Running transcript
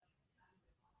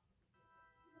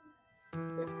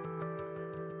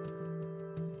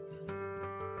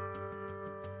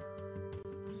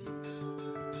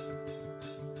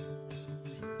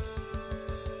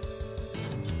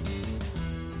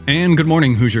And good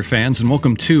morning, Hoosier fans, and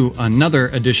welcome to another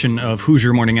edition of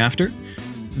Hoosier Morning After.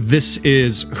 This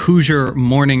is Hoosier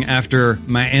Morning After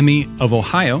Miami of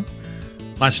Ohio.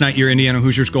 Last night, your Indiana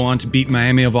Hoosiers go on to beat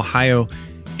Miami of Ohio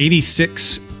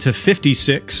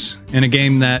 86-56 in a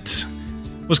game that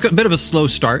was a bit of a slow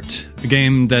start, a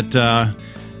game that,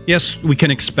 yes, we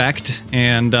can expect,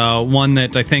 and one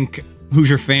that I think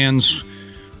Hoosier fans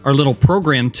are a little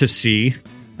programmed to see.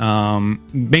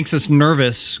 Makes us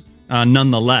nervous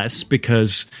nonetheless,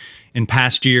 because in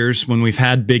past years when we've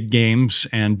had big games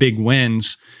and big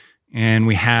wins and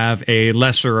we have a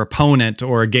lesser opponent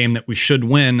or a game that we should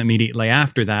win immediately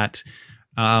after that,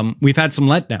 we've had some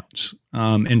letdowns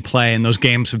in play, and those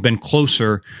games have been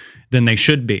closer than they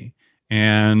should be.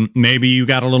 And maybe you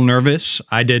got a little nervous.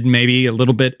 I did maybe a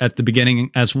little bit at the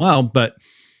beginning as well, but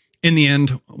in the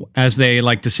end, as they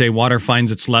like to say, water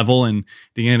finds its level, and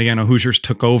the Indiana Hoosiers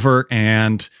took over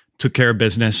and took care of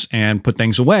business and put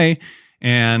things away.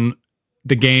 And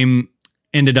the game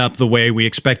ended up the way we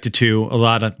expected to. A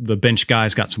lot of the bench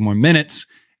guys got some more minutes,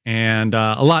 and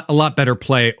a lot better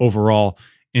play overall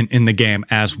in the game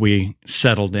as we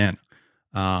settled in.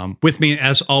 With me,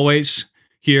 as always,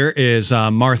 here is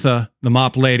Martha, the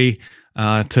mop lady,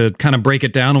 to kind of break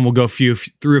it down, and we'll go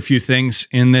through a few things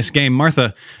in this game.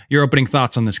 Martha, your opening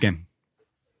thoughts on this game?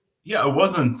 Yeah, it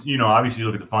wasn't, obviously you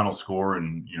look at the final score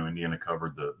and, Indiana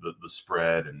covered the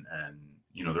spread and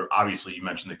there obviously you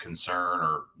mentioned the concern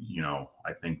or,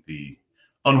 I think the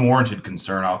unwarranted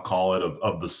concern, I'll call it,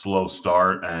 of the slow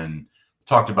start, and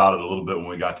talked about it a little bit when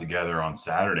we got together on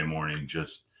Saturday morning.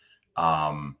 Just,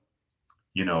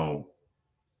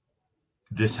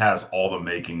 this has all the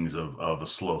makings of a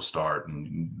slow start,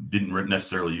 and didn't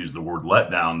necessarily use the word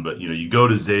letdown, but, you go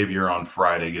to Xavier on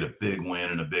Friday, get a big win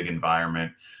in a big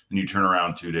environment, and you turn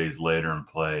around 2 days later and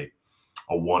play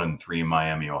a 1-3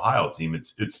 Miami, Ohio team.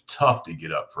 It's tough to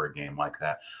get up for a game like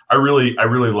that. I really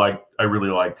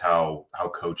liked how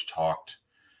Coach talked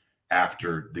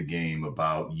after the game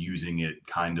about using it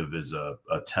kind of as a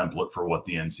template for what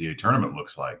the NCAA tournament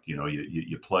looks like.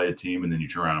 You play a team and then you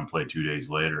turn around and play 2 days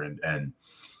later. And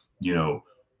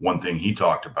one thing he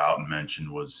talked about and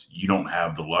mentioned was you don't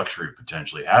have the luxury of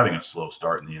potentially having a slow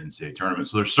start in the NCAA tournament.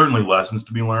 So there's certainly lessons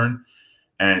to be learned.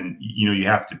 And, you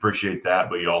have to appreciate that,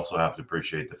 but you also have to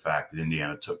appreciate the fact that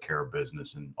Indiana took care of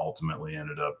business and ultimately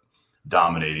ended up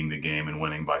dominating the game and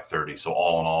winning by 30. So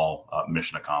all in all,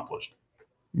 mission accomplished.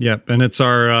 Yep, and it's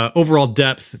our overall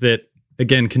depth that,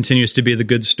 again, continues to be the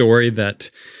good story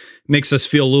that makes us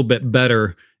feel a little bit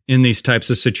better in these types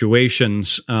of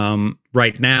situations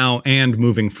right now and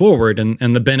moving forward.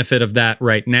 And the benefit of that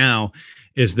right now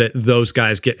is that those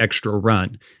guys get extra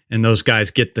run and those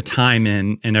guys get the time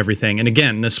in and everything. And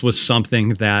again, this was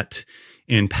something that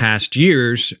in past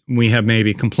years we have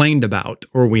maybe complained about,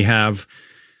 or we have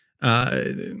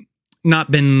not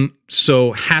been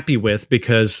so happy with,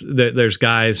 because there's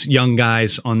guys, young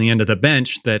guys on the end of the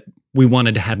bench that we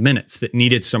wanted to have minutes, that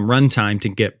needed some run time to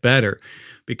get better.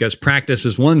 Because practice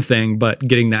is one thing, but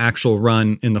getting the actual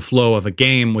run in the flow of a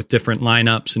game with different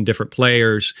lineups and different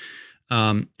players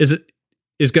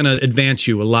is going to advance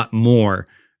you a lot more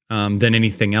than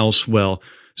anything else will.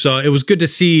 So it was good to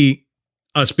see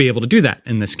us be able to do that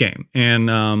in this game. And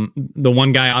the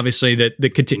one guy, obviously,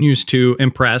 that continues to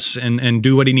impress and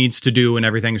do what he needs to do and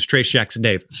everything is Trayce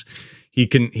Jackson-Davis.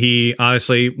 He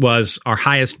obviously was our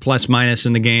highest plus minus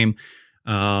in the game,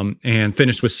 and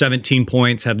finished with 17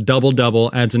 points, had a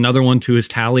double-double, adds another one to his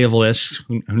tally of lists.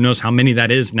 Who knows how many that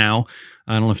is now?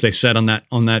 I don't know if they said on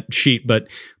that sheet, but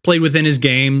played within his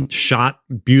game, shot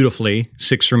beautifully,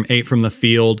 6 from 8 from the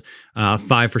field,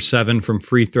 5 for 7 from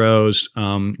free throws,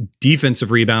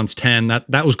 defensive rebounds 10.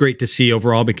 That was great to see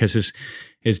overall, because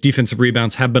his defensive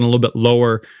rebounds have been a little bit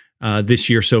lower this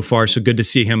year so far. So good to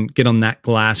see him get on that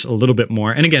glass a little bit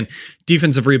more. And again,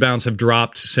 defensive rebounds have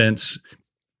dropped since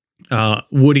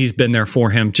Woody's been there for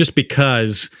him, just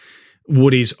because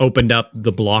Woody's opened up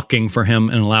the blocking for him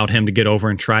and allowed him to get over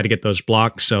and try to get those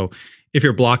blocks. So if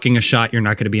you're blocking a shot, you're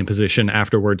not going to be in position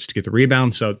afterwards to get the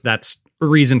rebound. So that's a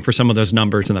reason for some of those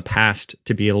numbers in the past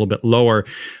to be a little bit lower.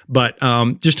 But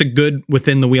just a good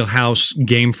within the wheelhouse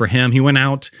game for him. He went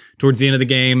out towards the end of the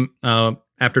game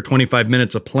after 25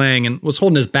 minutes of playing and was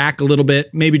holding his back a little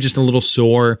bit, maybe just a little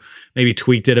sore, maybe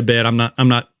tweaked it a bit. I'm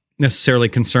not necessarily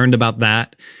concerned about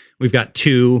that. We've got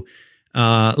 2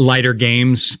 lighter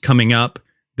games coming up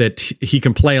that he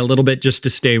can play a little bit just to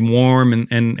stay warm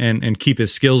and keep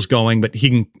his skills going. But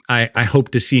I hope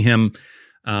to see him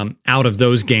out of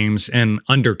those games and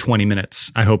under 20 minutes.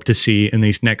 I hope to see in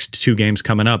these next 2 games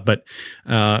coming up. But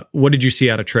what did you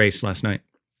see out of Trayce last night?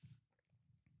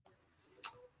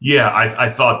 Yeah, I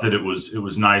thought that it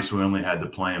was nice. We only had to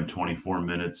play him 24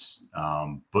 minutes,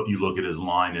 but you look at his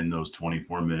line in those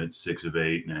 24 minutes, 6 of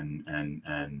 8,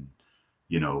 and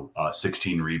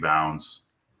 16 rebounds.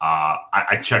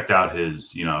 I checked out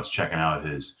his, I was checking out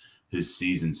his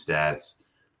season stats.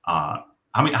 How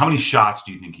many shots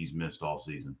do you think he's missed all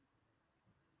season?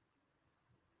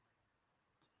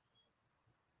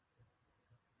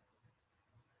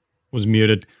 Was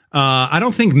muted. I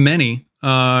don't think many,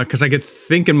 because I could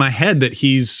think in my head that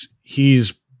he's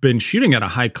been shooting at a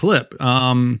high clip.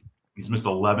 He's missed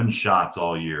 11 shots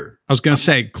all year. I was going to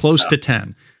say close to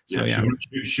 10. So yeah,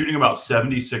 shooting about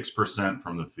 76%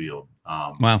 from the field.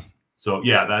 Wow. So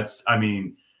yeah,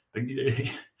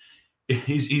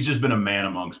 he's just been a man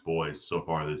amongst boys so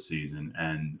far this season,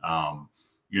 and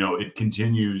it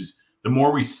continues. The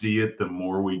more we see it, the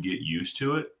more we get used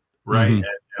to it, right? Mm-hmm.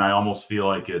 And I almost feel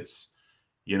like it's,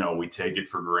 we take it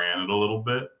for granted a little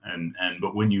bit,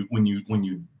 but when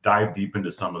you dive deep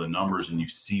into some of the numbers and you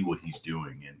see what he's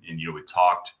doing, and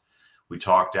we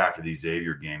talked after the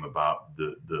Xavier game about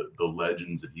the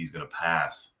legends that he's going to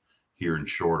pass here in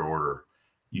short order.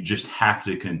 You just have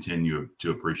to continue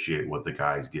to appreciate what the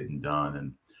guy's getting done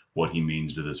and what he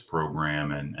means to this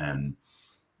program. And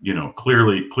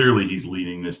clearly he's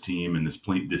leading this team, and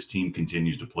this team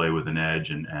continues to play with an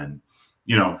edge. And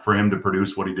for him to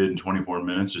produce what he did in 24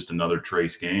 minutes, just another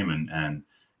Trace game, and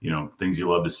things you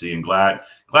love to see. And glad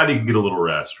he could get a little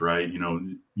rest, right?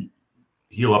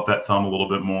 Heal up that thumb a little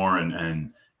bit more,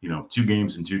 and 2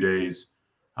 games in 2 days.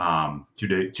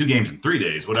 2 games in 3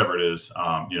 days, whatever it is.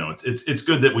 It's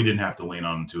good that we didn't have to lean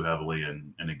on him too heavily,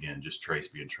 and again, just Trace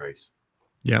being Trace.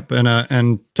 Yep,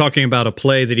 and talking about a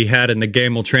play that he had in the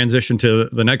game, we'll transition to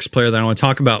the next player that I want to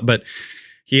talk about. But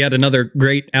he had another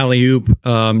great alley-oop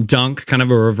dunk, kind of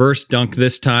a reverse dunk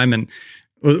this time, and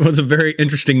it was a very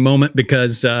interesting moment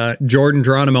because Jordan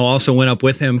Geronimo also went up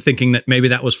with him, thinking that maybe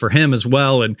that was for him as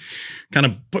well, and kind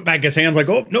of put back his hands like,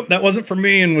 oh, nope, that wasn't for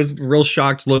me, and was a real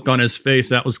shocked look on his face.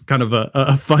 That was kind of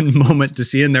a fun moment to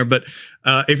see in there. But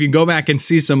if you go back and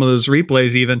see some of those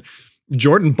replays, even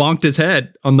Jordan bonked his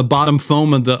head on the bottom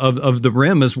foam of the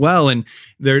rim as well. And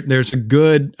there's a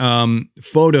good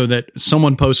photo that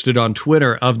someone posted on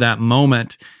Twitter of that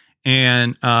moment.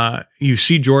 And you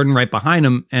see Jordan right behind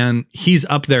him, and he's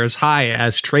up there as high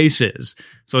as Trace is.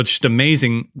 So it's just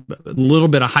amazing, a little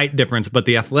bit of height difference, but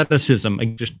the athleticism,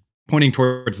 just pointing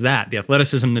towards that, the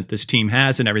athleticism that this team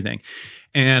has and everything.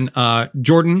 And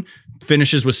Jordan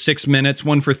finishes with 6 minutes,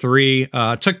 1 for 3,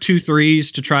 took 2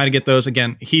 threes to try to get those.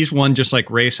 Again, he's one just like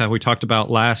Race, how we talked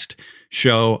about last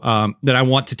show, that I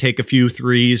want to take a few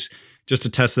threes just to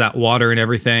test that water and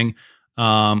everything.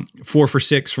 4 for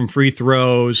 6 from free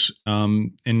throws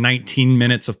in 19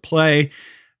 minutes of play.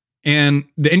 And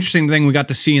the interesting thing we got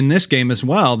to see in this game as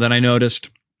well that I noticed,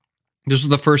 this was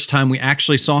the first time we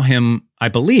actually saw him, I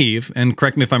believe, and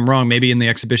correct me if I'm wrong, maybe in the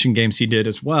exhibition games he did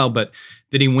as well, but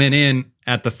that he went in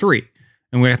at the 3.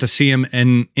 And we got to see him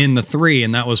in the 3,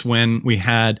 and that was when we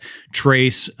had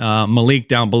Trace Malik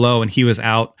down below, and he was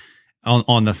out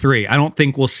on the 3. I don't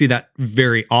think we'll see that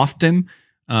very often.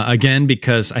 Again,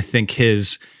 because I think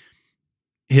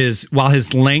while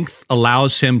his length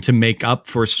allows him to make up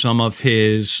for some of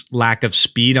his lack of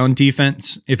speed on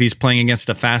defense, if he's playing against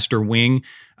a faster wing,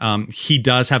 he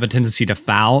does have a tendency to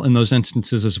foul in those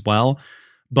instances as well.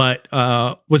 But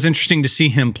was interesting to see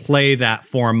him play that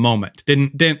for a moment.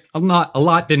 A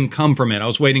lot didn't come from it. I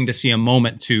was waiting to see a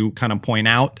moment to kind of point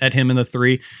out at him in the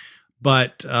 3,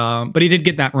 but he did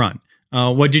get that run.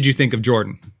 What did you think of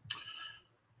Jordan?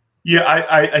 Yeah,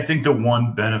 I think the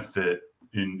one benefit,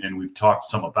 and we've talked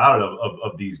some about it,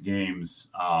 of these games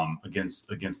against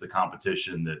the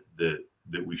competition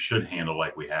that we should handle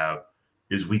like we have,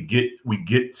 is we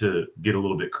get to get a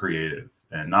little bit creative.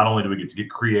 And not only do we get to get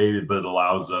creative, but it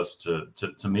allows us to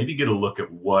maybe get a look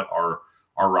at what our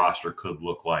roster could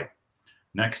look like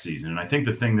next season. And I think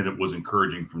the thing that it was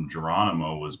encouraging from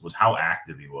Geronimo was how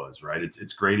active he was, right?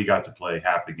 It's great he got to play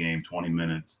half the game, 20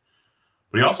 minutes.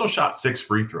 But he also shot 6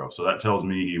 free throws. So that tells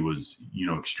me he was,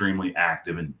 extremely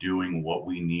active and doing what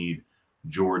we need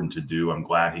Jordan to do. I'm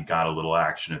glad he got a little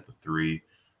action at the 3.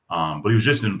 But he was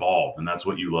just involved, and that's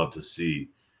what you love to see.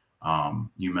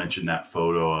 You mentioned that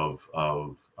photo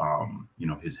of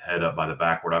his head up by the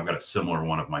backboard. I've got a similar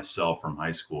one of myself from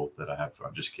high school that I have.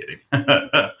 I'm just kidding.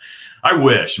 I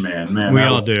wish, man. We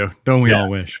all do. Don't we all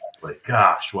wish? Like,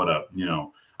 gosh, what up,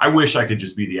 I wish I could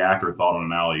just be the afterthought on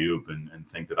an alley-oop and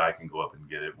think that I can go up and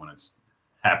get it when it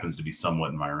happens to be somewhat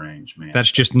in my range, man.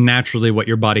 That's just naturally what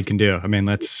your body can do. I mean,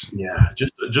 that's... Yeah,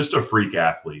 just a freak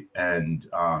athlete. And,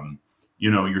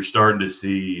 you're starting to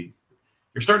see,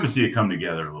 you're starting to see it come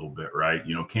together a little bit, right?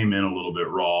 Came in a little bit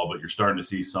raw, but you're starting to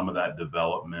see some of that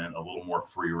development, a little more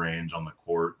free range on the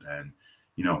court. And,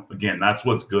 again, that's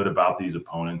what's good about these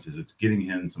opponents is it's getting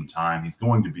him some time.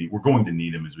 We're going to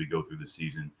need him as we go through the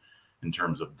season in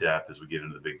terms of depth as we get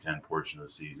into the Big Ten portion of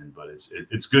the season. But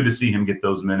it's good to see him get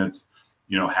those minutes,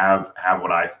 have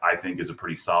what I think is a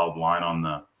pretty solid line on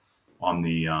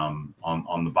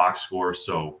the box score.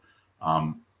 So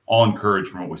all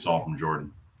encouraged from what we saw from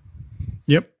Jordan.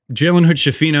 Yep. Jalen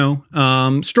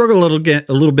Hood-Schifino struggled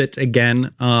a little bit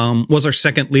again. Was our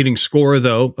second leading scorer,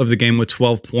 though, of the game with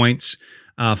 12 points,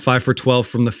 5 for 12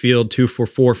 from the field, 2 for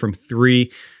 4 from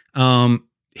 3.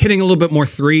 Hitting a little bit more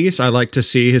threes. I like to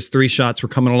see his 3 shots were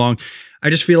coming along. I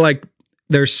just feel like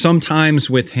there's some times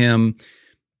with him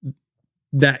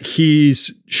that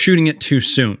he's shooting it too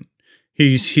soon.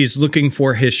 He's looking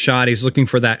for his shot. He's looking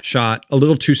for that shot a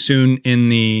little too soon in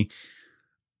the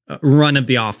run of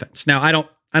the offense. Now, I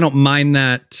don't mind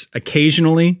that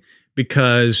occasionally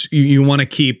because you want to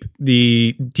keep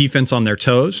the defense on their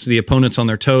toes, the opponents on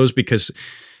their toes, because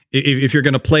if you're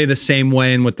going to play the same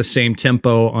way and with the same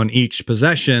tempo on each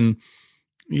possession,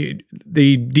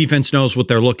 the defense knows what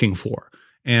they're looking for.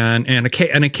 And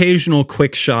an occasional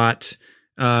quick shot,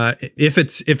 if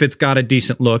it's got a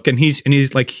decent look, and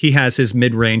he's like, he has his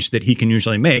mid range that he can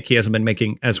usually make. He hasn't been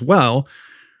making as well,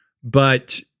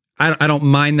 but I don't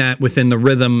mind that within the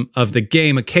rhythm of the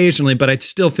game occasionally, but I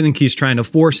still think he's trying to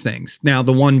force things. Now,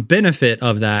 the one benefit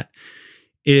of that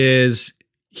is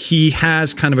he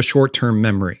has kind of a short-term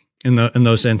memory in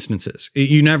those instances.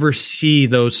 You never see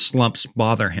those slumps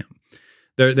bother him.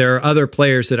 There are other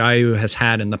players that IU has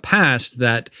had in the past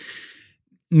that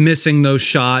missing those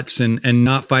shots and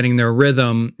not finding their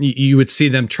rhythm, you would see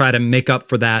them try to make up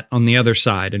for that on the other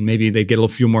side. And maybe they get a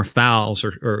few more fouls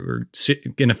or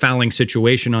in a fouling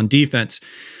situation on defense,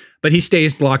 but he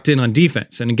stays locked in on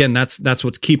defense. And again, that's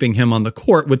what's keeping him on the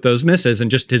court with those misses and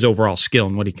just his overall skill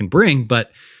and what he can bring. But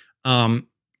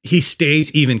he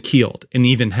stays even keeled and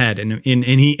even head. And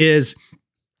he is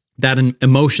that an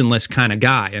emotionless kind of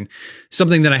guy. And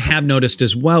something that I have noticed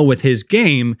as well with his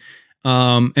game,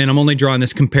 and I'm only drawing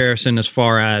this comparison as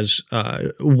far as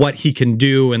what he can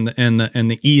do and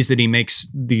the ease that he makes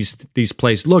these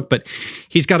plays look. But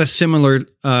he's got a similar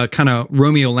kind of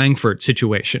Romeo Langford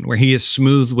situation where he is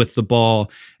smooth with the ball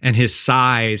and his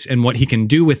size and what he can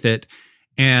do with it.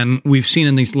 And we've seen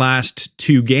in these last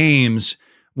 2 games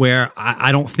where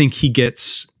I don't think he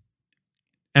gets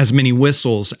as many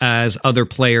whistles as other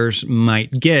players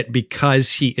might get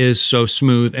because he is so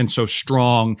smooth and so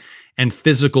strong and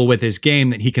physical with his game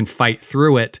that he can fight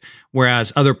through it,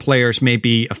 whereas other players may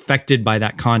be affected by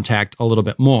that contact a little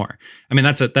bit more. I mean,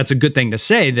 that's a good thing to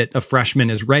say that a freshman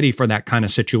is ready for that kind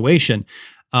of situation.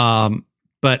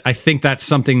 But I think that's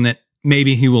something that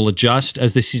maybe he will adjust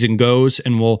as the season goes,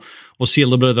 and we'll see a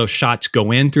little bit of those shots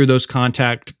go in through those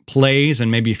contact plays,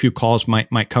 and maybe a few calls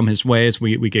might come his way as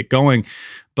we get going.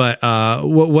 But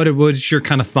what's your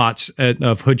kind of thoughts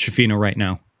of Hood-Schifino right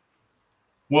now?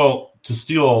 Well, to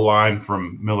steal a line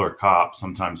from Miller Kopp,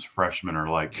 sometimes freshmen are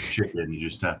like chicken. You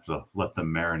just have to let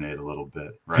them marinate a little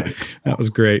bit, right? That was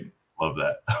great. Love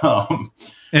that.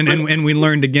 And we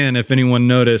learned again, if anyone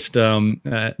noticed,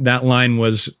 that line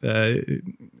was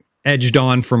edged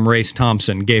on from Race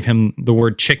Thompson, gave him the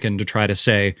word chicken to try to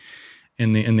say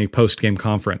in the post-game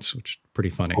conference, which is pretty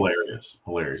funny.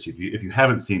 Hilarious. If you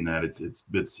haven't seen that,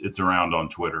 it's around on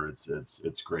Twitter.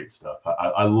 It's great stuff.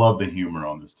 I love the humor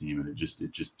on this team, and it just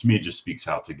to me it just speaks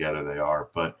how together they are.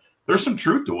 But there's some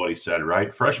truth to what he said,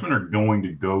 right? Freshmen are going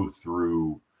to go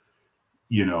through,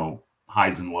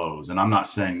 highs and lows, and I'm not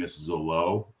saying this is a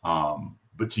low,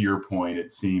 but to your point,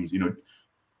 it seems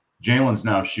Jalen's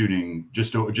now shooting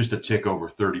just a tick over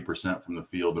 30% from the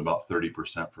field, about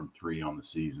 30% from 3 on the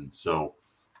season. So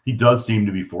he does seem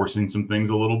to be forcing some things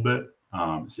a little bit.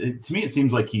 To me, it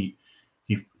seems like he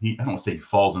I don't want to say he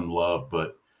falls in love,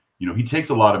 but he takes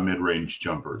a lot of mid-range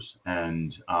jumpers,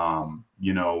 and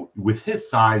with his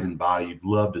size and body, you'd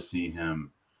love to see him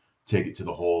take it to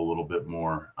the hole a little bit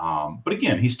more. But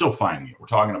again, he's still finding it. We're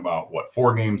talking about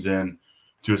 4 games in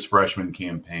to his freshman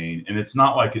campaign, and it's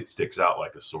not like it sticks out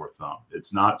like a sore thumb.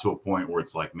 It's not to a point where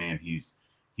it's like, man, he's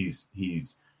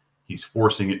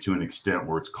forcing it to an extent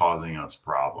where it's causing us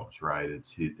problems, right?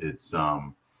 It's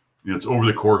over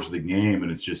the course of the game,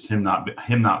 and it's just him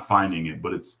not finding it.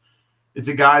 But it's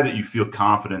a guy that you feel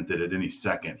confident that at any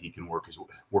second he can work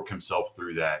himself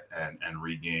through that and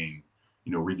regain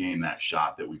that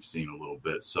shot that we've seen a little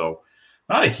bit. So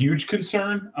not a huge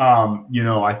concern.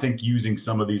 I think using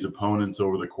some of these opponents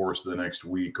over the course of the next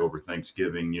week over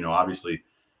Thanksgiving, obviously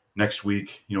next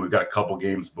week, we've got a couple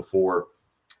games before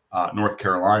North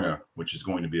Carolina, which is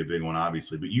going to be a big one,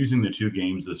 obviously. But using the 2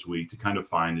 games this week to kind of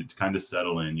find it, to kind of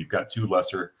settle in. You've got 2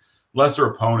 lesser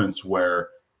opponents where,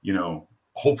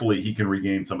 hopefully he can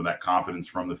regain some of that confidence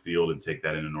from the field and take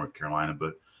that into North Carolina.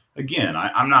 But again,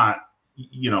 I'm not,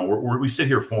 we sit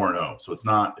here 4-0, so it's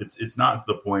not to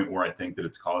the point where I think that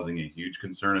it's causing a huge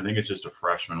concern. I think it's just a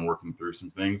freshman working through some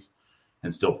things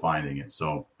and still finding it.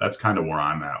 So that's kind of where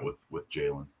I'm at with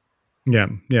Jalen. Yeah.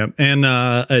 And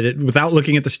without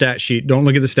looking at the stat sheet, don't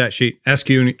look at the stat sheet,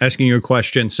 asking you a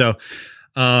question. So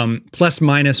plus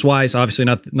minus wise, obviously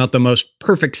not the most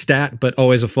perfect stat, but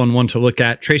always a fun one to look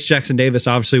at. Trayce Jackson-Davis,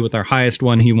 obviously with our highest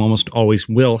one, he almost always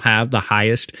will have the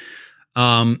highest.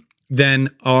 Then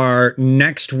our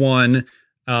next one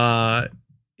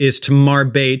is Tamar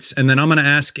Bates. And then I'm going to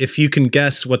ask if you can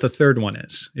guess what the third one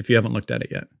is, if you haven't looked at it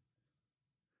yet.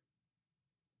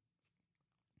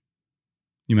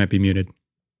 You might be muted.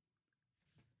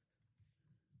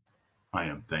 I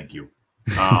am. Thank you.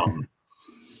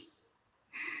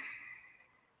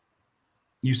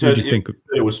 You said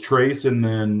it was Trayce and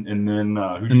then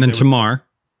Tamar.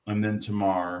 And then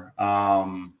Tamar. Are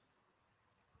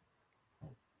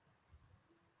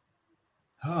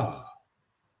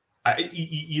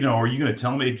you going to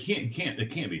tell me it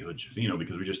can't be Hood-Schifino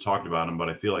because we just talked about him, but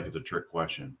I feel like it's a trick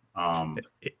question.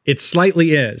 It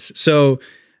slightly is. So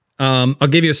I'll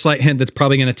give you a slight hint that's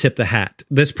probably going to tip the hat.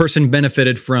 This person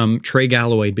benefited from Trey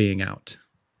Galloway being out.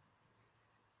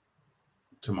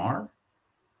 Tamar?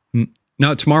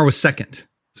 No, Tamar was second.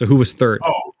 So who was third?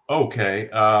 Oh, okay.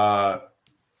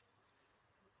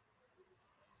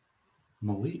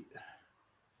 Malik.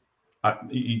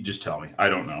 You just tell me. I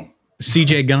don't know.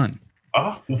 CJ Gunn.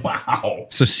 Oh, wow.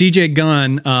 So CJ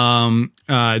Gunn,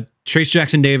 Trayce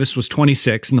Jackson-Davis was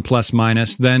 26 in the plus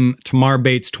minus, then Tamar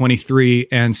Bates 23,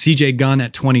 and CJ Gunn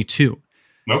at 22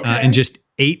 in just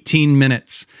 18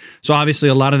 minutes. So obviously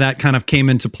a lot of that kind of came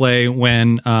into play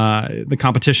when the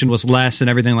competition was less and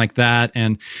everything like that.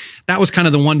 And that was kind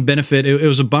of the one benefit. It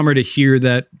was a bummer to hear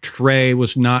that Trey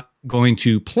was not going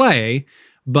to play.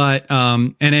 But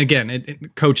and again,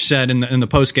 coach said in the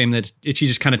post game that he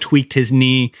just kind of tweaked his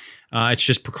knee. It's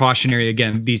just precautionary.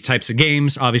 Again, these types of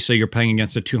games, obviously you're playing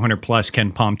against a 200 plus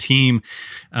Ken Pom team.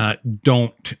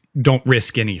 Don't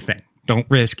risk anything. Don't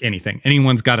risk anything.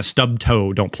 Anyone's got a stub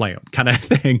toe, don't play them, kind of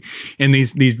thing in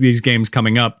these games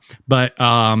coming up. But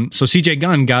so CJ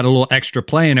Gunn got a little extra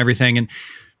play and everything, and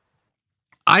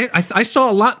I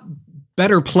saw a lot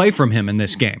better play from him in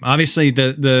this game. Obviously,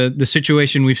 the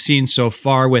situation we've seen so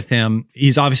far with him,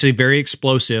 he's obviously very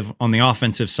explosive on the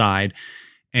offensive side,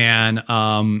 and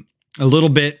a little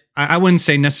bit, I wouldn't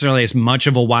say necessarily as much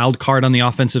of a wild card on the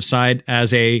offensive side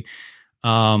as a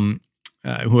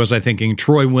who was I thinking?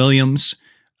 Troy Williams.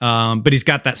 But he's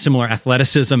got that similar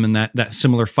athleticism and that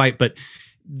similar fight. But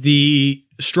the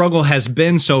struggle has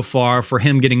been so far for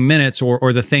him getting minutes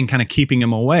or the thing kind of keeping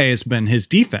him away has been his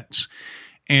defense.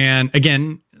 And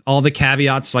again, all the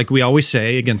caveats, like we always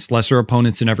say, against lesser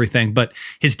opponents and everything, but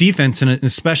his defense and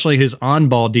especially his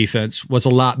on-ball defense was a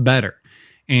lot better.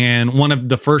 And one of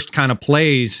the first kind of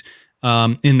plays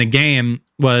in the game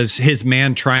was his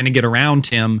man trying to get around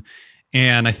him.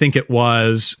 And I think it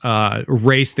was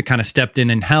Race that kind of stepped in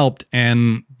and helped,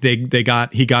 and he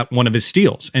got one of his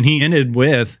steals, and he ended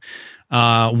with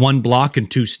 1 block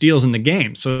and 2 steals in the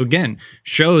game. So again,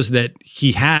 shows that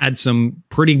he had some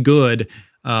pretty good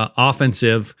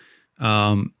defensive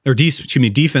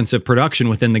production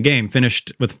within the game.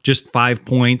 Finished with just 5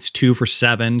 points, 2 for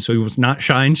 7. So he was not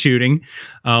shy in shooting.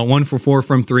 1 for 4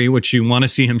 from 3, which you want to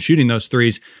see him shooting those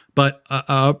threes. But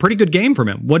a pretty good game from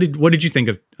him. What did you think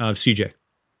of CJ?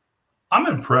 I'm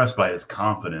impressed by his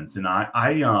confidence, and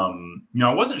I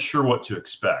wasn't sure what to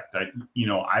expect.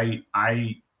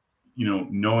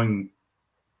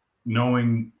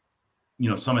 Knowing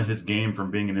some of his game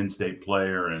from being an in-state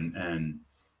player and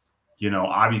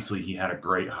obviously he had a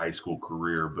great high school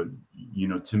career, but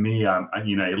to me, I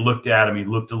looked at him, he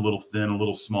looked a little thin, a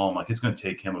little small. I'm like, it's going to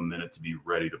take him a minute to be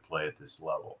ready to play at this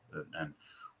level, and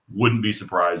wouldn't be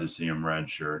surprised to see him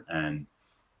redshirt. And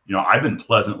I've been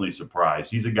pleasantly surprised.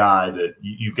 He's a guy that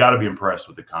you've got to be impressed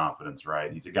with the confidence,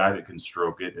 right? He's a guy that can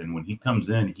stroke it, and when he comes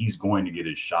in, he's going to get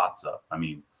his shots up. I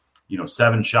mean,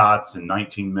 7 shots in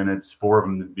 19 minutes, 4 of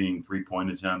them being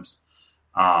 3-point attempts.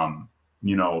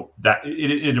 That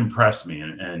it impressed me.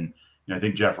 And I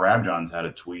think Jeff Rabjohns had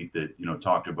a tweet that,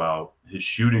 talked about his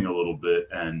shooting a little bit.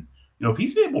 And, if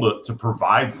he's able to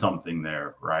provide something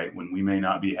there, right, when we may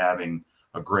not be having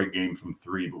a great game from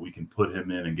 3, but we can put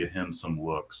him in and get him some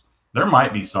looks, there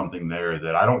might be something there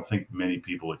that I don't think many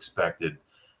people expected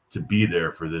to be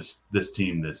there for this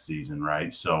team this season,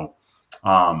 right? So,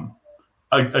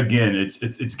 again,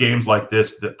 it's games like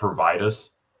this that provide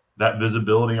us that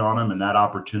visibility on him and that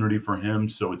opportunity for him.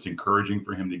 So it's encouraging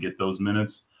for him to get those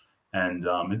minutes. And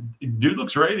dude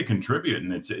looks ready to contribute,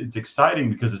 and it's exciting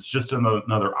because it's just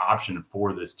another option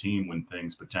for this team when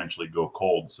things potentially go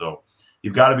cold. So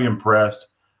you've got to be impressed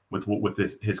with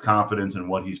his confidence and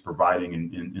what he's providing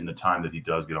in the time that he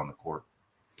does get on the court.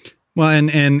 Well,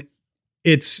 and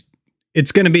it's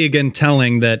going to be again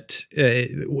telling that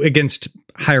against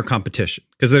higher competition,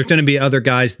 because there's going to be other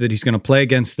guys that he's going to play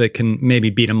against that can maybe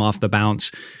beat him off the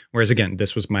bounce. Whereas again,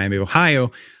 this was Miami, Ohio.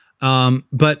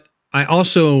 But I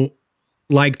also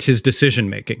liked his decision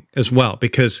making as well,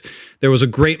 because there was a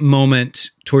great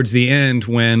moment towards the end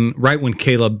when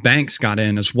Caleb Banks got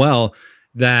in as well,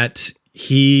 that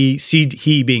he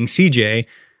being CJ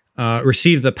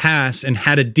received the pass and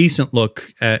had a decent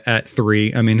look at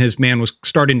three. I mean, his man was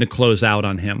starting to close out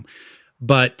on him,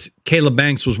 but Caleb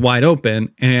Banks was wide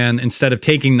open, and instead of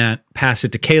taking that, pass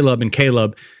it to Caleb, and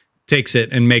Caleb takes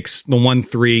it and makes the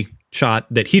 1-3 shot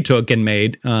that he took and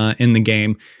made in the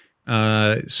game.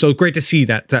 So great to see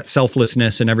that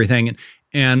selflessness and everything.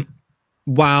 And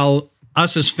while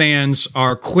us as fans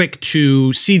are quick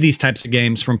to see these types of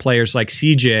games from players like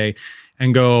CJ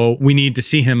and go, we need to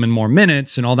see him in more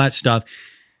minutes and all that stuff,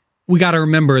 we got to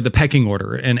remember the pecking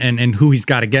order and who he's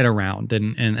got to get around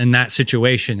and that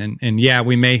situation. And yeah,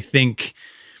 we may think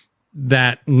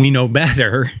that we know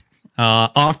better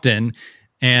often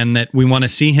and that we want to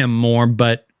see him more,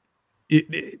 but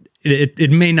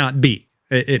it may not be.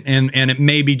 And it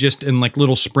may be just in like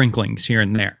little sprinklings here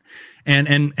and there.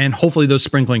 And hopefully those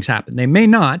sprinklings happen. They may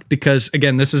not, because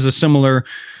again, this is a similar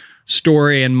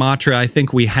story and mantra I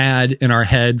think we had in our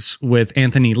heads with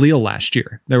Anthony Leal last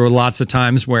year. There were lots of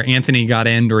times where Anthony got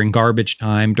in during garbage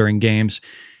time during games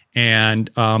and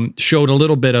showed a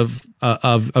little bit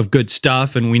of good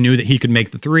stuff, and we knew that he could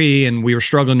make the three, and we were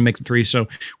struggling to make the three, so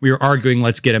we were arguing,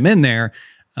 let's get him in there.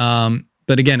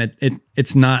 But again,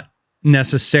 it's not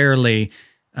necessarily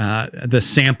the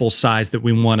sample size that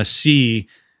we want to see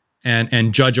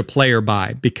and judge a player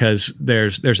by, because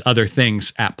there's other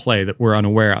things at play that we're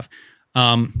unaware of.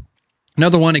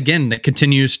 Another one, again, that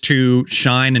continues to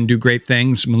shine and do great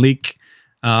things, Malik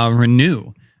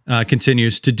Reneau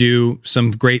continues to do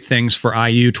some great things for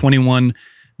IU. 21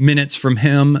 minutes from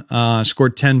him,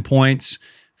 scored 10 points,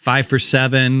 5 for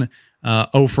 7,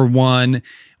 0 for 1. It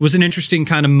was an interesting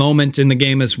kind of moment in the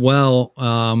game as well,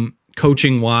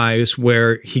 coaching-wise,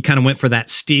 where he kind of went for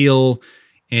that steal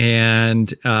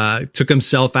and took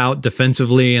himself out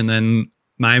defensively, and then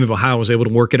Miami of Ohio was able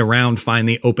to work it around, find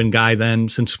the open guy then,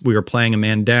 since we were playing a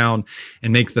man down,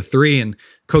 and make the three. And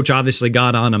coach obviously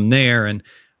got on him there, and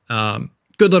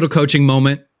good little coaching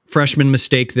moment, freshman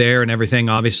mistake there and everything.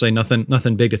 Obviously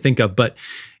nothing big to think of, but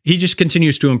he just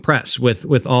continues to impress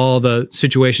with all the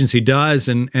situations he does,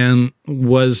 and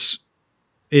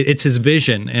it's his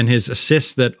vision and his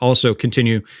assists that also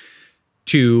continue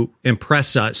to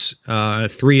impress us.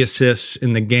 3 assists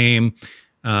in the game,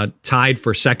 tied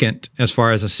for second as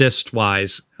far as assist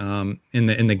wise in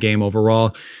the game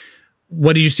overall.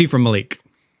 What did you see from Malik?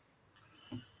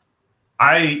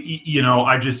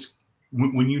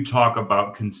 When you talk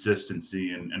about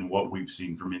consistency and what we've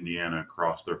seen from Indiana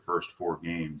across their first 4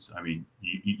 games, I mean,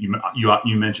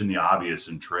 you mentioned the obvious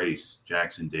in Trace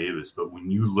Jackson Davis, but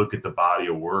when you look at the body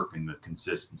of work and the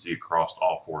consistency across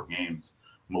all 4 games,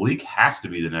 Malik has to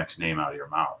be the next name out of your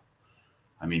mouth.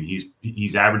 I mean,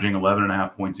 he's averaging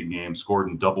 11.5 points a game, scored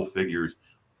in double figures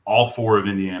all 4 of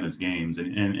Indiana's games,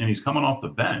 and he's coming off the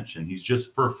bench, and he's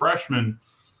just, for a freshman,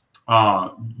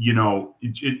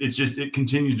 it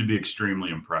continues to be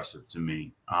extremely impressive to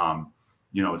me.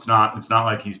 It's not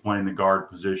like he's playing the guard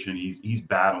position. He's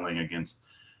battling against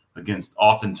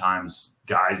oftentimes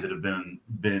guys that have been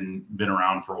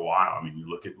around for a while. I mean, you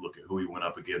look at who he went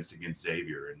up against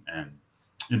Xavier, and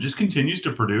it just continues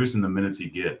to produce in the minutes he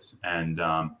gets, and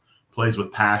plays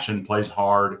with passion, plays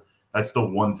hard. That's the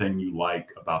one thing you like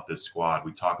about this squad.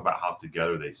 We talk about how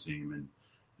together they seem, and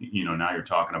now you're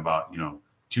talking about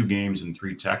 2 games and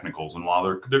 3 technicals. And while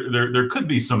there could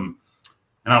be some,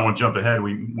 and I don't want to jump ahead,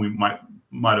 we might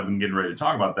have been getting ready to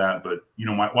talk about that, but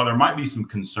while there might be some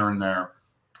concern there,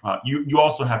 you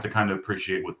also have to kind of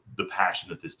appreciate with the passion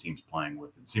that this team's playing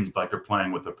with. It seems like they're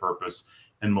playing with a purpose,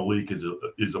 and Malik is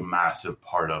a massive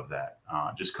part of that.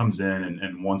 Just comes in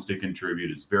and wants to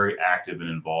contribute, is very active and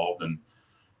involved, and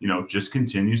just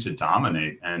continues to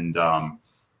dominate. And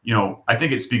I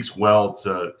think it speaks well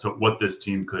to what this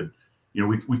team could.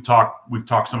 We've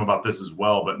talked some about this as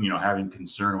well, but having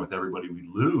concern with everybody we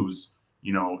lose,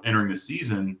 entering the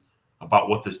season, about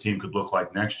what this team could look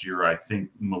like next year, I think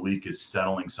Malik is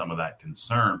settling some of that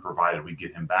concern, provided we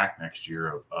get him back next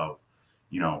year of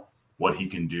what he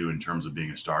can do in terms of being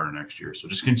a starter next year. So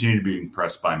just continue to be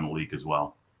impressed by Malik as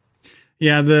well.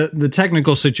 Yeah, the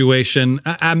technical situation,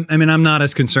 I'm not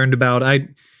as concerned about.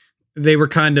 They were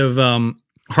kind of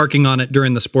harking on it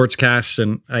during the sportscasts,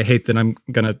 and I hate that I'm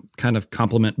going to kind of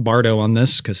compliment Bardo on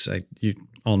this because you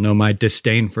all know my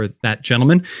disdain for that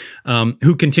gentleman,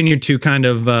 who continued to kind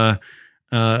of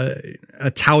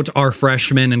tout our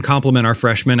freshmen and compliment our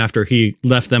freshmen after he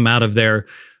left them out of their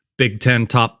Big Ten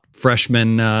top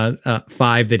freshman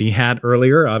 5 that he had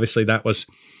earlier. Obviously, that was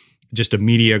just a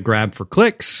media grab for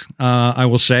clicks, I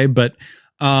will say. But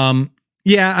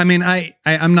yeah, I mean,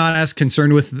 I'm not as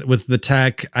concerned with the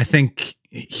tech. I think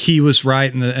he was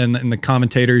right, and the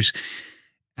commentators,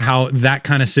 how that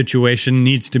kind of situation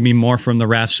needs to be more from the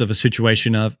refs of a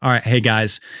situation of, all right, hey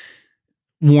guys,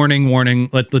 warning,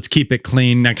 let's keep it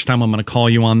clean. Next time I'm going to call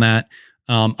you on that.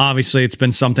 Obviously, it's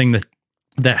been something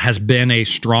that has been a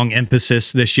strong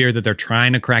emphasis this year that they're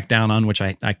trying to crack down on, which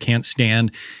I can't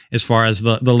stand, as far as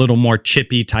the little more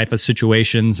chippy type of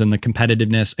situations and the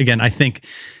competitiveness. Again, I think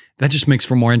that just makes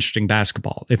for more interesting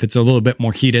basketball if it's a little bit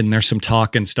more heated and there's some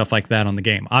talk and stuff like that on the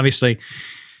game. Obviously,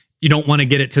 you don't want to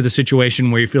get it to the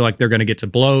situation where you feel like they're going to get to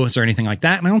blows or anything like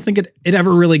that. And I don't think it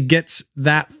ever really gets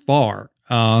that far.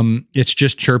 It's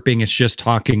just chirping, it's just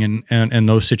talking and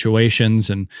those situations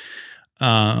and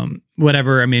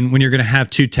whatever. I mean, when you're going to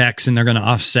have 2 techs and they're going to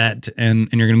offset and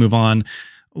you're going to move on,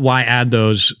 why add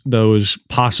those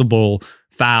possible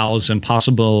fouls and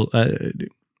possible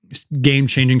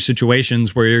game-changing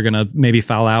situations where you're going to maybe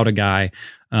foul out a guy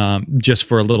just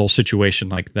for a little situation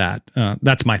like that?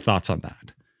 That's my thoughts on that.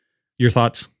 Your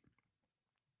thoughts?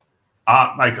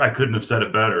 I couldn't have said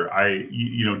it better.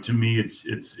 To me, it's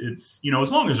as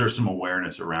long as there's some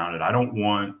awareness around it. I don't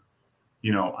want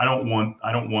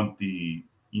the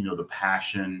the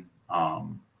passion. I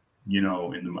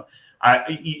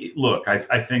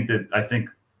think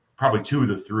probably 2 of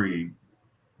the 3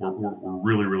 were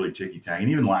really, really ticky-tacky.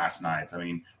 And even last night, I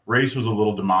mean, Race was a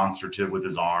little demonstrative with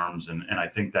his arms, and I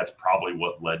think that's probably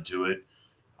what led to it.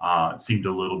 It seemed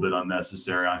a little bit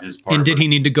unnecessary on his part. And did he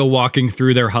need to go walking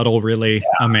through their huddle, really?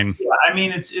 Yeah,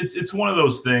 it's one of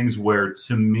those things where,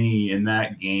 to me, in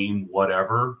that game,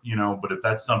 whatever, but if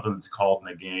that's something that's called in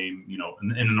a game,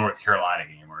 in a North Carolina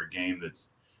game or a game that's,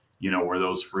 where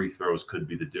those free throws could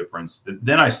be the difference,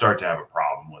 then I start to have a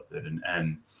problem with it.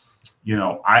 And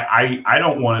I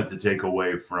don't want it to take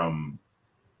away from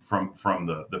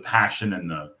the passion and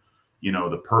the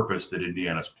purpose that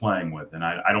Indiana's playing with, and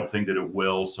I don't think that it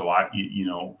will. So I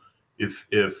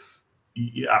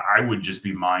would just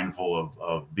be mindful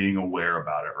of being aware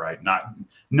about it, right? Not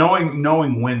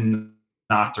knowing when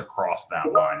not to cross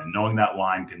that line, and knowing that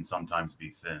line can sometimes be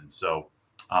thin. So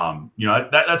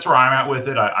that's where I'm at with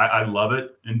it. I love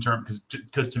it in terms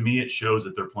because to me it shows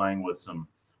that they're playing with some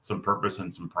purpose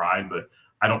and some pride, but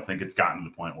I don't think it's gotten to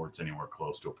the point where it's anywhere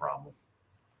close to a problem.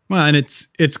 Well, and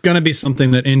it's going to be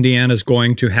something that Indiana's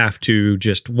going to have to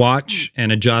just watch and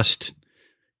adjust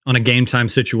on a game time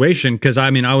situation. Because, I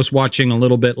mean, I was watching a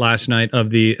little bit last night of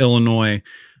the Illinois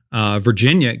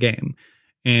Virginia game,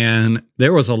 and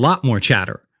there was a lot more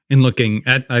chatter in looking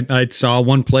at. I saw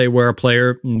one play where a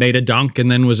player made a dunk and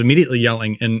then was immediately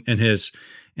yelling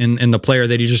in the player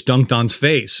that he just dunked on's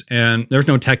face, and there's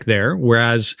no tech there.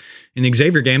 Whereas in the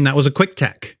Xavier game, that was a quick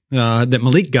tech that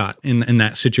Malik got in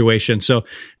that situation. So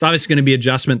it's obviously going to be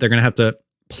adjustment they're going to have to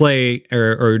play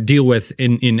or deal with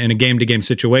in a game-to-game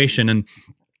situation, and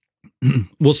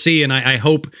we'll see. And I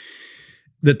hope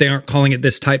that they aren't calling it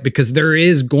this tight, because there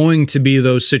is going to be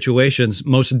those situations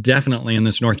most definitely in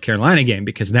this North Carolina game,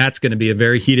 because that's going to be a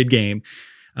very heated game.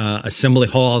 Assembly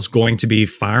Hall is going to be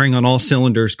firing on all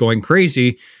cylinders, going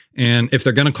crazy. And if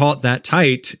they're going to call it that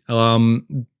tight,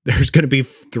 there's going to be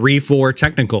 3-4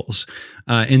 technicals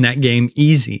in that game.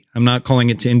 Easy. I'm not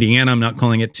calling it to Indiana. I'm not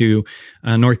calling it to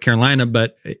North Carolina.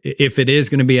 But if it is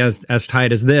going to be as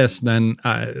tight as this, then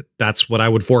that's what I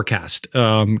would forecast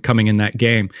coming in that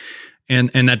game. And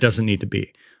that doesn't need to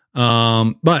be.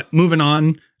 But moving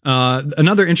on.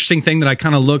 Another interesting thing that I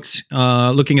kind of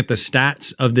looking at the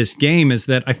stats of this game is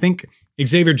that I think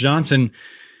Xavier Johnson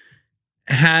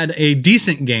had a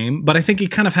decent game, but I think he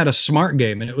kind of had a smart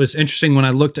game. And it was interesting when I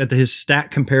looked at his stat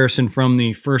comparison from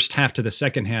the first half to the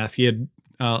second half. He had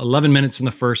 11 minutes in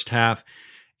the first half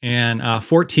and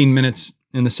 14 minutes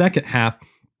in the second half.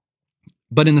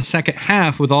 But in the second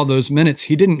half, with all those minutes,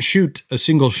 he didn't shoot a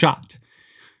single shot.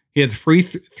 He had three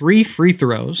free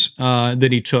throws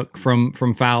that he took from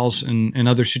fouls and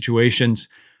other situations.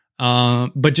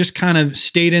 but just kind of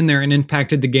stayed in there and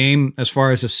impacted the game as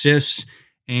far as assists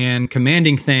and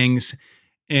commanding things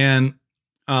and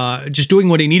just doing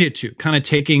what he needed to, kind of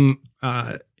taking,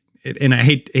 and I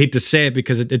hate to say it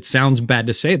because it sounds bad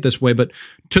to say it this way, but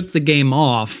took the game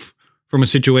off from a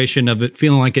situation of it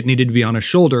feeling like it needed to be on his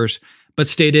shoulders, but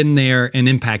stayed in there and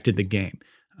impacted the game.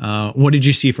 What did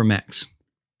you see from X?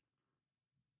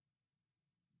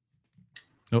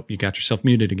 Oh, you got yourself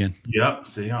muted again. Yep.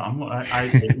 See, I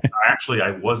actually,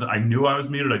 I wasn't. I knew I was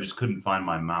muted. I just couldn't find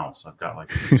my mouse. I've got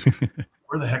like,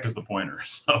 where the heck is the pointer?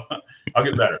 So I'll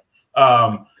get better.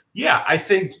 Yeah, I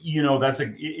think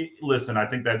listen. I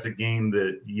think that's a game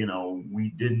that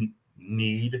we didn't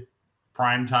need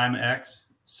primetime X.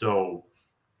 So,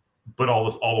 but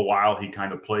all the while he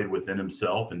kind of played within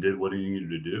himself and did what he needed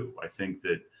to do. I think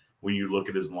that when you look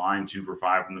at his line, 2 for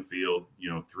 5 from the field,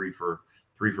 3 for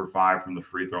 5 from the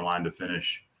free throw line to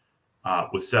finish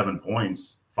with 7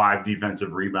 points, 5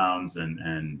 defensive rebounds,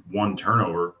 and 1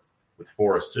 turnover with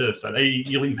 4 assists. I think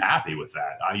you leave happy with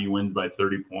that. IU wins by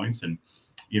 30 points, and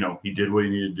he did what he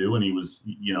needed to do, and he was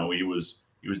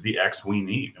the X we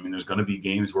need. I mean, there's going to be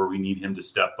games where we need him to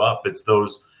step up. It's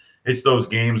those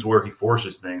games where he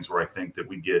forces things where I think that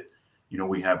we get,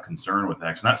 we have concern with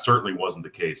X, and that certainly wasn't the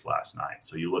case last night.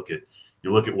 So you look at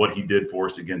what he did for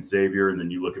us against Xavier, and then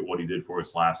you look at what he did for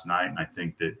us last night. And I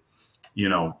think that,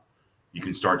 you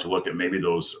can start to look at maybe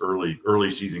those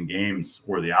early season games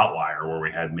were the outlier, where we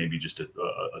had maybe just a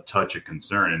touch of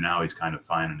concern, and now he's kind of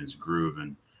finding his groove,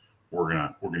 and we're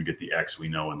gonna get the X we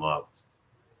know and love.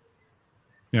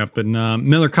 Yep, and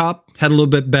Miller Kopp had a little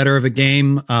bit better of a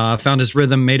game, found his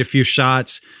rhythm, made a few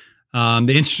shots.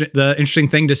 The interesting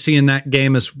thing to see in that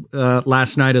game is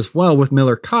last night as well with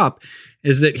Miller Kopp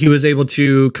is that he was able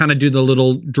to kind of do the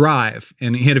little drive,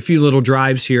 and he had a few little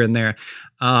drives here and there.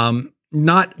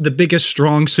 Not the biggest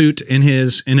strong suit in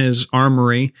his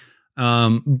armory,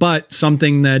 but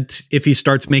something that if he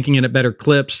starts making it at better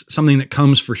clips, something that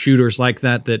comes for shooters like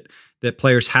that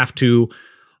players have to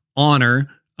honor.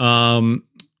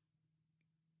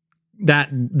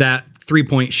 That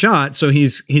 3-point shot. So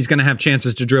he's going to have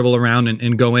chances to dribble around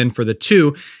and go in for the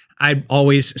 2. I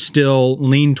always still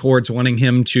lean towards wanting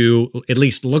him to at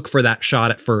least look for that shot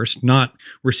at first, not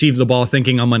receive the ball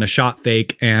thinking I'm going to shot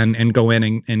fake and go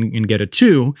in and get a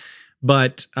 2.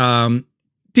 But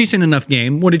decent enough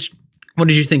game. What did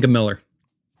you think of Miller?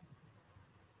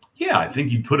 Yeah, I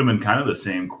think you put him in kind of the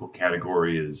same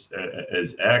category as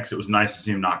X. It was nice to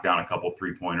see him knock down a couple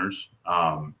 3-pointers,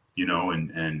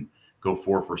 and go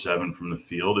 4 for 7 from the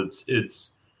field.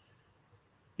 It's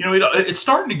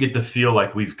starting to get the feel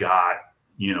like we've got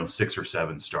 6 or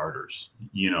 7 starters,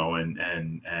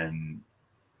 and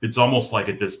it's almost like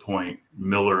at this point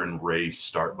Miller and Ray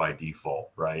start by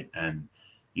default, right? And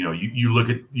you look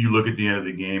at the end of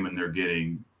the game, and they're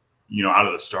getting out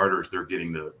of the starters, they're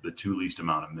getting the 2 least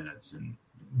amount of minutes, and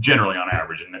generally on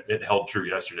average, and it held true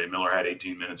yesterday. Miller had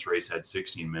 18 minutes, Race had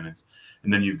 16 minutes.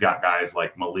 And then you've got guys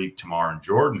like Malik, Tamar, and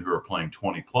Jordan who are playing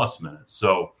 20-plus minutes.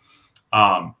 So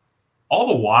all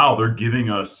the while, they're giving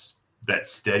us that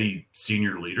steady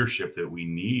senior leadership that we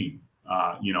need.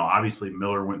 Obviously,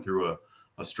 Miller went through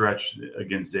a stretch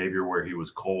against Xavier where he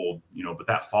was cold, but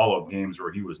that follow-up games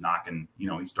where he was knocking,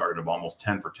 he started up almost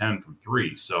 10 for 10 from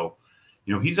 3. So,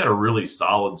 he's had a really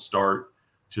solid start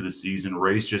to the season.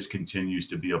 Race just continues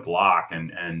to be a block,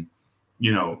 and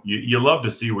you love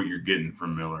to see what you're getting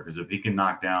from Miller, because if he can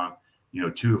knock down,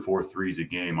 2 to 4 threes a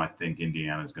game, I think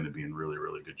Indiana is going to be in really,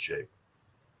 really good shape.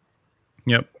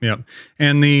 Yep.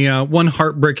 And the one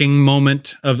heartbreaking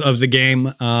moment of the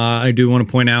game, I do want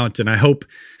to point out, and I hope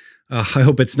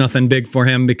it's nothing big for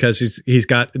him, because he's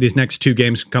got these next 2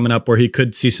 games coming up where he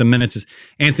could see some minutes. As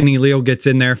Anthony Leal gets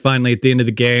in there finally at the end of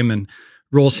the game and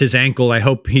rolls his ankle. I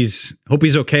hope he's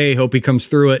okay. Hope he comes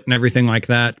through it and everything like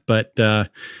that. But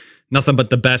nothing but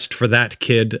the best for that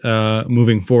kid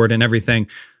moving forward and everything.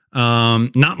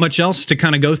 Not much else to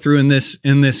kind of go through in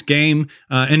this game.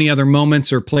 Any other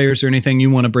moments or players or anything you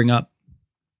want to bring up?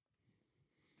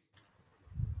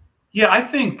 Yeah, I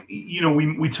think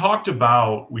we talked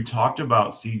about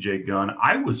CJ Gunn.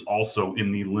 I was also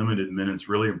in the limited minutes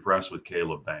really impressed with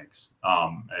Caleb Banks,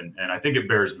 and I think it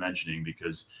bears mentioning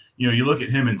because you look at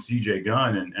him and CJ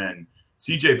Gunn, and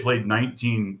CJ played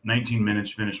 19 minutes,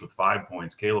 finished with 5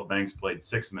 points. Caleb Banks played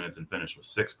 6 minutes and finished with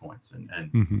 6 points,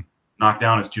 and knocked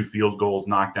down his 2 field goals,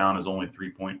 knocked down his only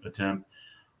 3-point attempt.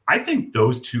 I think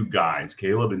those 2 guys,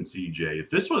 Caleb and CJ,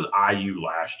 if this was IU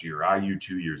last year, IU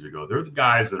 2 years ago, they're the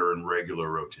guys that are in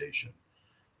regular rotation.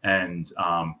 And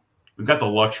we've got the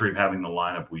luxury of having the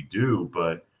lineup we do,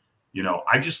 but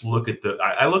I just look at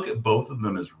I look at both of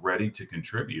them as ready to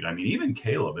contribute. I mean, even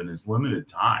Caleb in his limited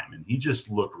time, and he just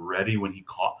looked ready when he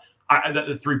caught.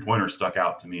 The 3-pointer stuck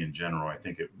out to me in general. I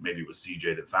think maybe it was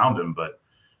CJ that found him, but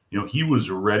he was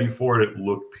ready for it. It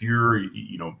looked pure,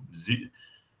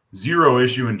 zero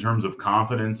issue in terms of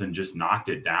confidence, and just knocked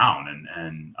it down,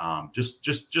 and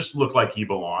just looked like he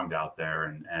belonged out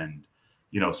there. And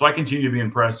so I continue to be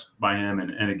impressed by him.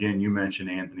 And again, you mentioned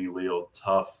Anthony Leal,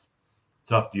 tough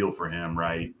deal for him,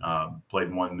 right?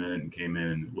 Played 1 minute and came in,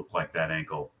 and it looked like that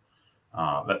ankle.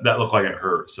 That looked like it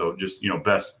hurt. So just,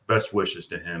 best wishes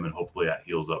to him, and hopefully that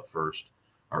heals up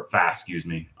fast, excuse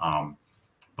me.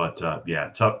 Yeah,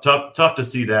 tough to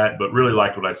see that, but really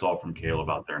liked what I saw from Caleb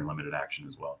out there in limited action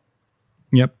as well.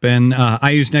 Yep. And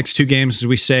IU's next 2 games, as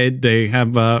we said, they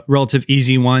have relative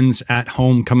easy ones at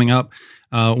home coming up.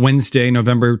 Wednesday,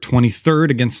 November 23rd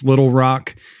against Little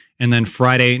Rock, and then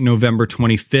Friday, November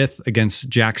 25th against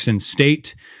Jackson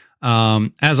State.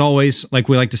 As always, like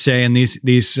we like to say in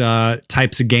these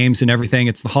types of games and everything,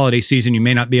 it's the holiday season. You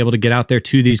may not be able to get out there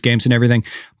to these games and everything,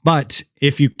 but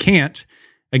if you can't,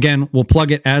 again, we'll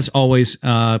plug it as always.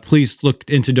 Please look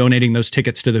into donating those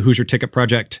tickets to the Hoosier Ticket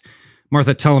Project.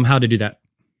 Martha, tell them how to do that.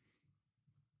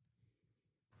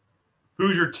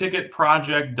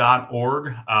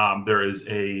 HoosierTicketProject.org. There is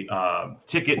a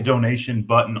ticket donation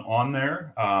button on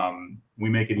there. We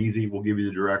make it easy. We'll give you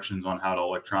the directions on how to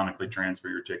electronically transfer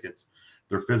your tickets.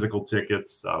 They're physical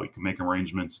tickets. We can make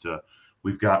arrangements to.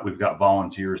 We've got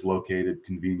volunteers located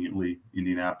conveniently,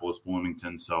 Indianapolis,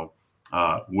 Bloomington. So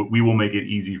we will make it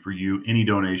easy for you. Any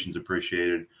donations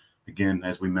appreciated. Again,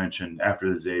 as we mentioned,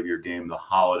 after the Xavier game, the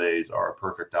holidays are a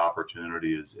perfect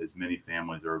opportunity as many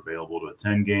families are available to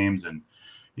attend games. And,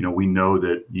 we know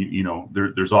that,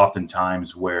 there's often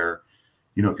times where,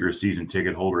 if you're a season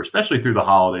ticket holder, especially through the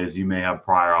holidays, you may have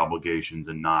prior obligations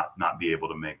and not be able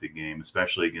to make the game,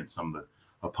 especially against some of the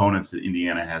opponents that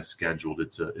Indiana has scheduled.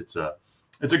 It's a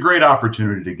great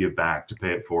opportunity to give back, to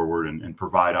pay it forward, and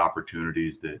provide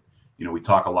opportunities that, we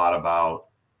talk a lot about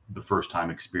the first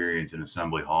time experience in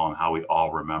Assembly Hall and how we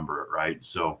all remember it, right?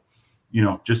 So,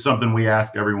 just something we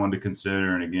ask everyone to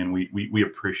consider. And again, we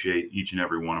appreciate each and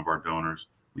every one of our donors.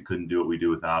 We couldn't do what we do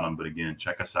without them. But again,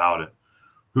 check us out at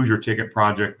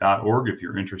HoosierTicketProject.org if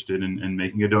you're interested in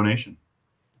making a donation.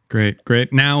 Great.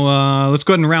 Now let's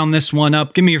go ahead and round this one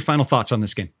up. Give me your final thoughts on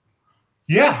this game.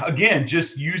 Yeah, again,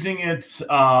 just using it,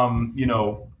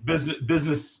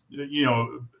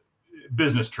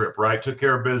 business trip, right? Took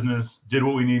care of business, did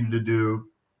what we needed to do,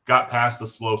 got past the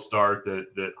slow start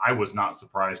that I was not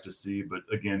surprised to see, but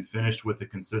again, finished with a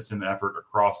consistent effort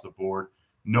across the board.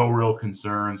 No real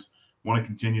concerns. Want to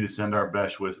continue to send our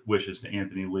best wishes to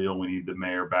Anthony Leal. We need the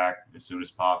mayor back as soon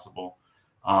as possible.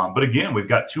 But again, we've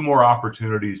got 2 more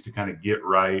opportunities to kind of get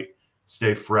right,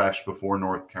 stay fresh before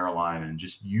North Carolina, and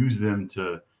just use them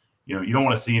to, you don't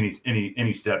want to see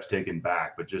any steps taken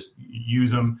back, but just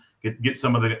use them. Get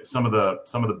some of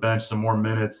the bench some more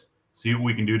minutes. See what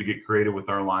we can do to get creative with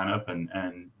our lineup, and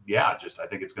I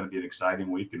think it's going to be an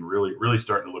exciting week, and really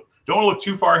starting to look. Don't want to look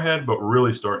too far ahead, but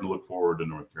really starting to look forward to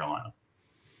North Carolina.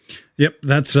 Yep,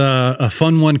 that's a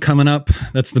fun one coming up.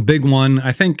 That's the big one.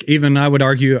 I think even I would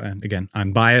argue, and again,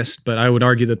 I'm biased, but I would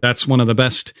argue that that's one of the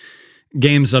best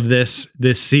games of this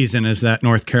season is that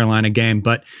North Carolina game.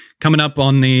 But coming up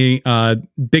on the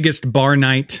biggest bar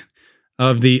night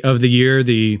of the year,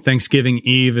 the Thanksgiving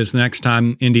Eve, is the next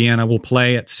time Indiana will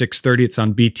play at 6:30. It's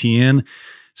on BTN.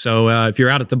 So if you're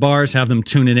out at the bars, have them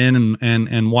tune it in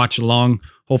and watch along.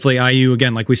 Hopefully IU,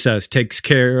 again, like we said, takes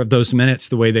care of those minutes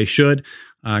the way they should.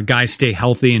 Guys stay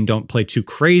healthy and don't play too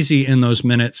crazy in those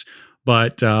minutes.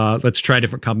 But let's try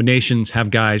different combinations, have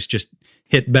guys just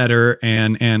hit better,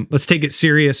 and let's take it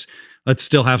serious. Let's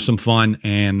still have some fun,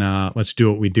 and let's do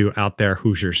what we do out there,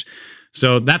 Hoosiers.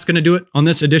 So that's going to do it on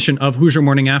this edition of Hoosier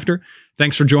Morning After.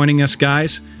 Thanks for joining us,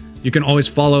 guys. You can always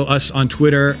follow us on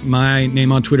Twitter. My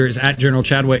name on Twitter is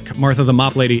 @GeneralChadwick. Martha the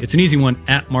Mop Lady. It's an easy one,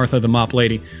 @Martha the Mop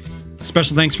Lady.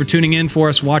 Special thanks for tuning in for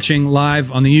us, watching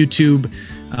live on the YouTube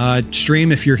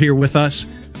stream if you're here with us.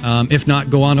 If not,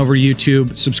 go on over to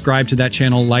YouTube, subscribe to that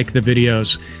channel, like the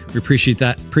videos. We appreciate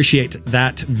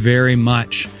that very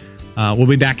much. We'll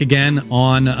be back again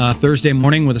on Thursday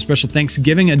morning with a special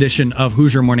Thanksgiving edition of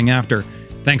Hoosier Morning After.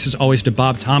 Thanks as always to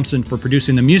Bob Thompson for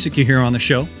producing the music you hear on the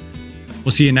show.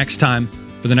 We'll see you next time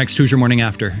for the next Hoosier Morning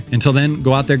After. Until then,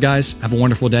 go out there, guys. Have a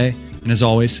wonderful day. And as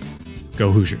always,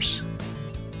 go Hoosiers.